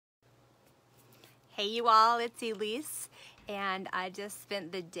Hey you all, it's Elise, and I just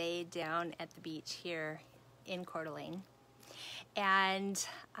spent the day down at the beach here in Coeur d'Alene. And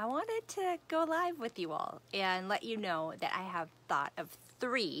I wanted to go live with you all and let you know that I have thought of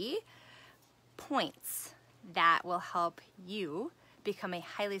 3 points that will help you become a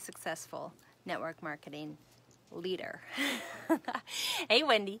highly successful network marketing leader. Hey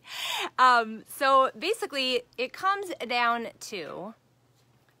Wendy. So basically it comes down to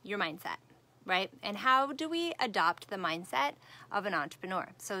your mindset, right? And how do we adopt the mindset of an entrepreneur?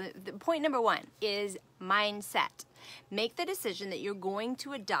 So the point number 1 is mindset. Make the decision that you're going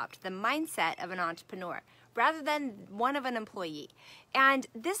to adopt the mindset of an entrepreneur rather than one of an employee. And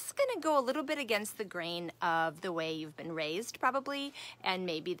this is going to go a little bit against the grain of the way you've been raised probably, and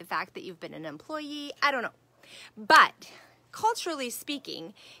maybe the fact that you've been an employee. I don't know. But culturally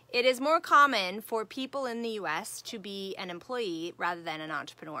speaking, it is more common for people in the US to be an employee rather than an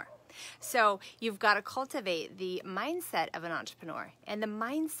entrepreneur. So you've got to cultivate the mindset of an entrepreneur. And the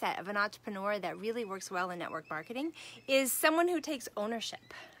mindset of an entrepreneur that really works well in network marketing is someone who takes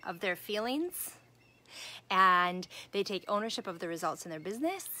ownership of their feelings, and they take ownership of the results in their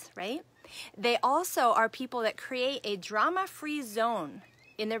business, right? They also are people that create a drama-free zone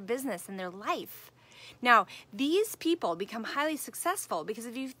in their business, in their life. Now, these people become highly successful because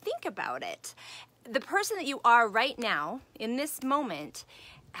if you think about it, the person that you are right now, in this moment,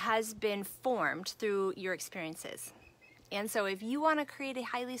 has been formed through your experiences. And so if you want to create a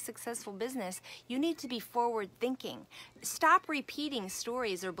highly successful business, you need to be forward thinking. Stop repeating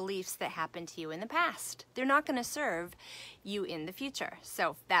stories or beliefs that happened to you in the past. They're not going to serve you in the future.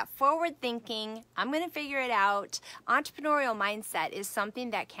 So that forward thinking, I'm going to figure it out, entrepreneurial mindset is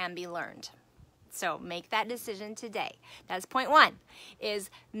something that can be learned. So make that decision today. That's point 1, is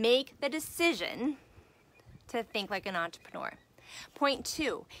make the decision to think like an entrepreneur. Point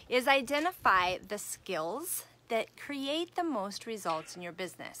 2 is identify the skills that create the most results in your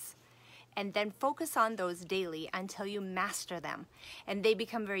business, and then focus on those daily until you master them and they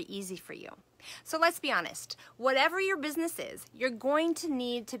become very easy for you. So let's be honest, whatever your business is, you're going to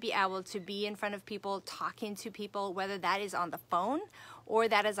need to be able to be in front of people, talking to people, whether that is on the phone or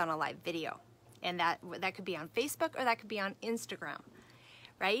that is on a live video. And that could be on Facebook or that could be on Instagram,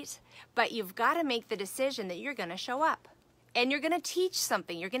 right? But you've got to make the decision that you're going to show up. And you're going to teach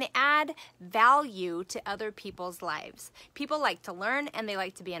something. You're going to add value to other people's lives. People like to learn and they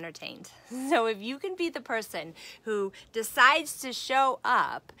like to be entertained. So if you can be the person who decides to show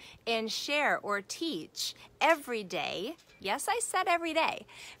up and share or teach every day, yes, I said every day,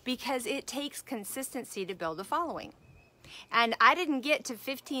 because it takes consistency to build a following. And I didn't get to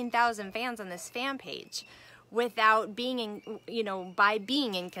 15,000 fans on this fan page without being, by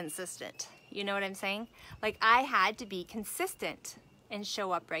being inconsistent. You know what I'm saying? Like, I had to be consistent and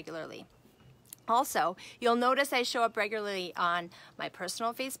show up regularly. Also, you'll notice I show up regularly on my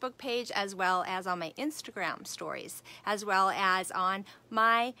personal Facebook page as well as on my Instagram stories, as well as on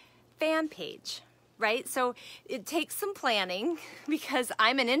my fan page. Right? So it takes some planning because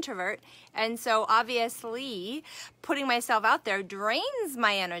I'm an introvert, and so obviously putting myself out there drains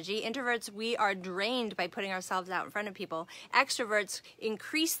my energy. Introverts, we are drained by putting ourselves out in front of people. Extroverts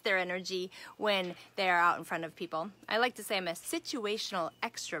increase their energy when they are out in front of people. I like to say I'm a situational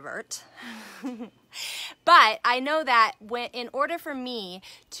extrovert. But I know that in order for me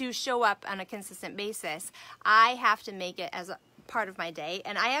to show up on a consistent basis, I have to make it as a part of my day,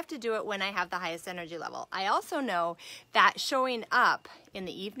 and I have to do it when I have the highest energy level. I also know that showing up in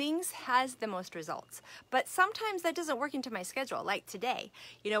the evenings has the most results, but sometimes that doesn't work into my schedule. Like today,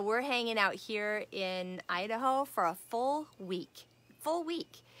 we're hanging out here in Idaho for a full week,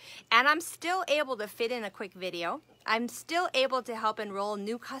 and I'm still able to fit in a quick video. I'm still able to help enroll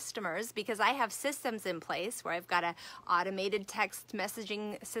new customers because I have systems in place where I've got an automated text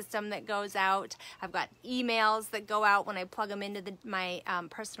messaging system that goes out. I've got emails that go out when I plug them into my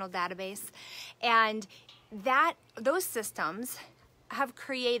personal database. And those systems have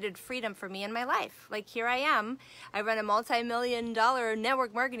created freedom for me in my life. Like here I am, I run a multi-million-dollar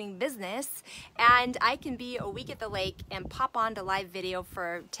network marketing business, and I can be a week at the lake and pop on to live video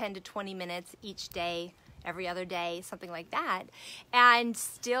for 10 to 20 minutes each day, every other day, something like that, and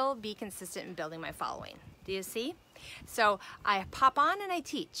still be consistent in building my following. Do you see? So I pop on and I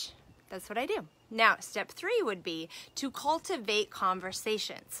teach. That's what I do. Now, step 3 would be to cultivate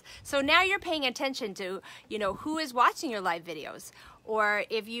conversations. So now you're paying attention to, who is watching your live videos. Or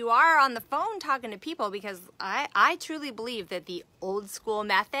if you are on the phone talking to people, because I truly believe that the old school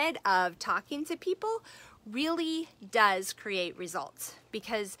method of talking to people really does create results,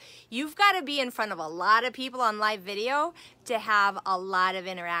 because you've got to be in front of a lot of people on live video to have a lot of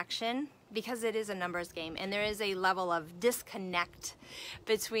interaction because it is a numbers game, and there is a level of disconnect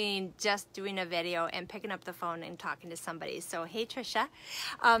between just doing a video and picking up the phone and talking to somebody. So hey Trisha,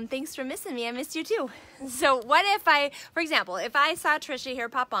 thanks for missing me. I missed you too. So what if for example, if I saw Trisha here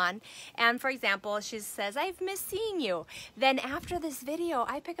pop on, and for example she says, I've missed seeing you, then after this video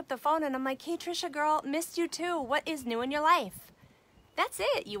I pick up the phone and I'm like, hey Trisha girl, missed you too. What is new in your life? That's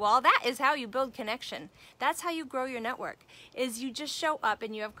it, you all. That is how you build connection. That's how you grow your network, is you just show up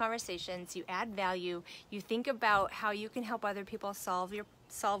and you have conversations, you add value, you think about how you can help other people solve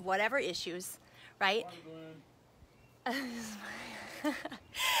whatever issues, right?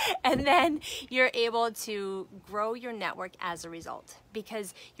 And then you're able to grow your network as a result,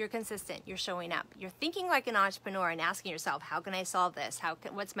 because you're consistent, you're showing up, you're thinking like an entrepreneur and asking yourself, how can I solve this?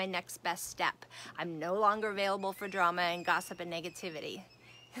 What's my next best step? I'm no longer available for drama and gossip and negativity.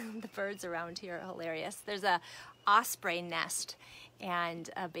 The birds around here are hilarious. There's a osprey nest, and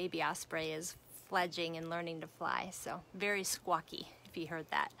a baby osprey is fledging and learning to fly, so very squawky, if you heard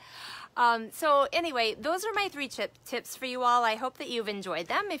that. So anyway, those are my 3 tips for you all. I hope that you've enjoyed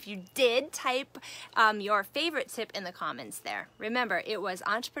them. If you did, type your favorite tip in the comments there. Remember, it was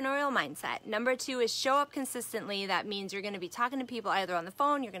entrepreneurial mindset. Number 2 is show up consistently. That means you're going to be talking to people either on the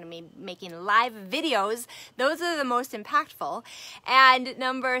phone, you're going to be making live videos. Those are the most impactful. And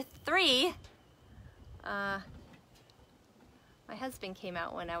number 3, my husband came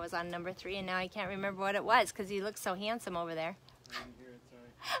out when I was on number 3, and now I can't remember what it was because he looks so handsome over there.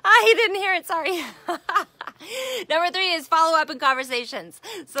 He didn't hear it, sorry. Number 3 is follow up in conversations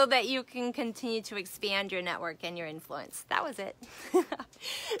so that you can continue to expand your network and your influence. That was it.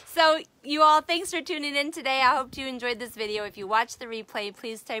 So you all, thanks for tuning in today. I hope you enjoyed this video. If you watch the replay,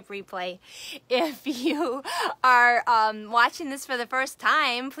 please type replay. If you are watching this for the first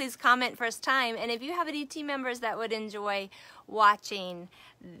time, please comment first time. And if you have any team members that would enjoy watching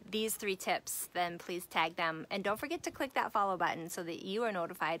these 3 tips, then please tag them. And don't forget to click that follow button so that you are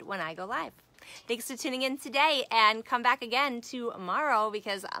notified when I go live. Thanks for tuning in today, and come back again tomorrow,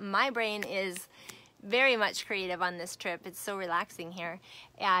 because my brain is very much creative on this trip. It's so relaxing here,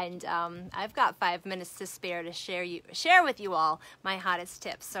 and I've got 5 minutes to spare to share with you all my hottest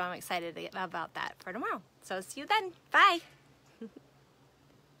tips. So I'm excited about that for tomorrow. So see you then. Bye.